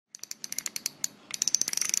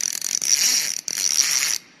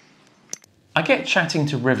I get chatting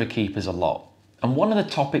to river keepers a lot, and one of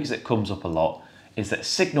the topics that comes up a lot is that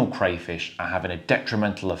signal crayfish are having a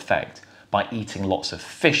detrimental effect by eating lots of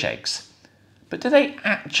fish eggs. But do they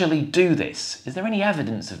actually do this? Is there any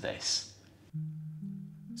evidence of this?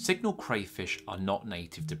 Signal crayfish are not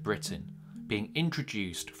native to Britain, being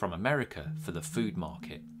introduced from America for the food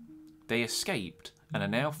market. They escaped and are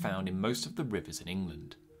now found in most of the rivers in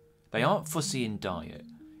England. They aren't fussy in diet,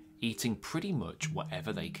 eating pretty much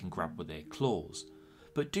whatever they can grab with their claws,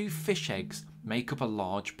 but do fish eggs make up a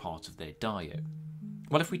large part of their diet?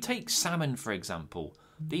 Well, if we take salmon for example,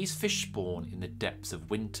 these fish spawn in the depths of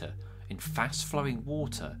winter in fast flowing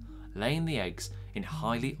water, laying the eggs in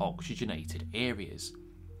highly oxygenated areas.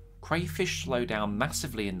 Crayfish slow down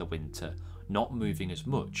massively in the winter, not moving as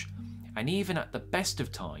much, and even at the best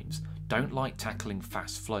of times don't like tackling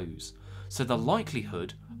fast flows, so the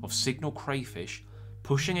likelihood of signal crayfish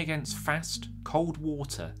pushing against fast, cold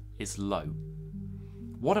water is low.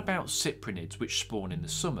 What about cyprinids which spawn in the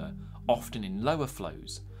summer, often in lower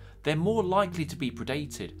flows? They're more likely to be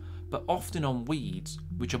predated, but often on weeds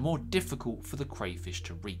which are more difficult for the crayfish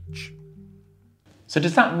to reach. So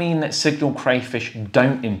does that mean that signal crayfish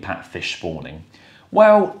don't impact fish spawning?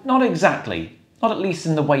 Well, not exactly, not at least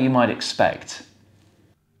in the way you might expect.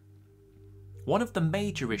 One of the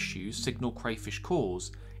major issues signal crayfish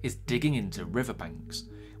cause is digging into riverbanks,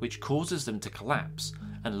 which causes them to collapse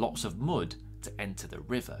and lots of mud to enter the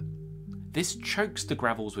river. This chokes the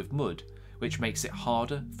gravels with mud, which makes it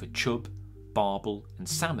harder for chub, barbel and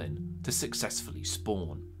salmon to successfully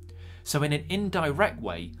spawn. So in an indirect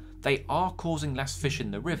way, they are causing less fish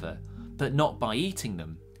in the river, but not by eating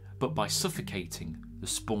them, but by suffocating the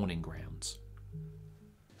spawning grounds.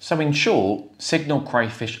 So in short, signal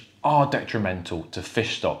crayfish are detrimental to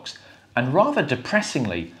fish stocks, and rather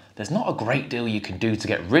depressingly, there's not a great deal you can do to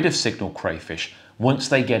get rid of signal crayfish once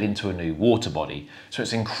they get into a new water body, so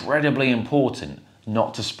it's incredibly important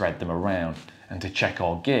not to spread them around and to check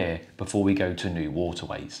our gear before we go to new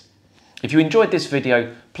waterways. If you enjoyed this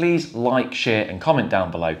video, please like, share and comment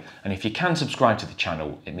down below, and if you can subscribe to the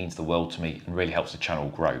channel, it means the world to me and really helps the channel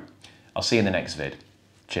grow. I'll see you in the next vid.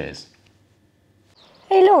 Cheers.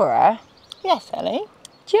 Hey Laura, Yes, Ellie?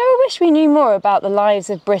 do you ever wish we knew more about the lives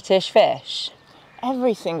of British fish?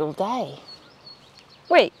 Every single day.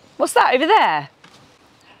 Wait, what's that over there?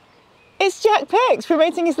 It's Jack Perks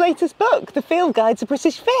promoting his latest book, The Field Guide to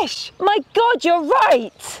British Fish. My God, you're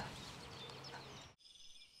right!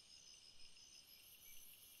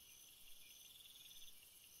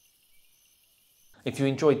 If you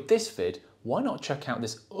enjoyed this vid, why not check out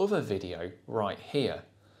this other video right here?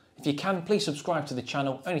 If you can, please subscribe to the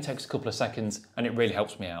channel. It only takes a couple of seconds and it really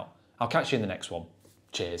helps me out. I'll catch you in the next one.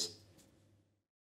 Cheers.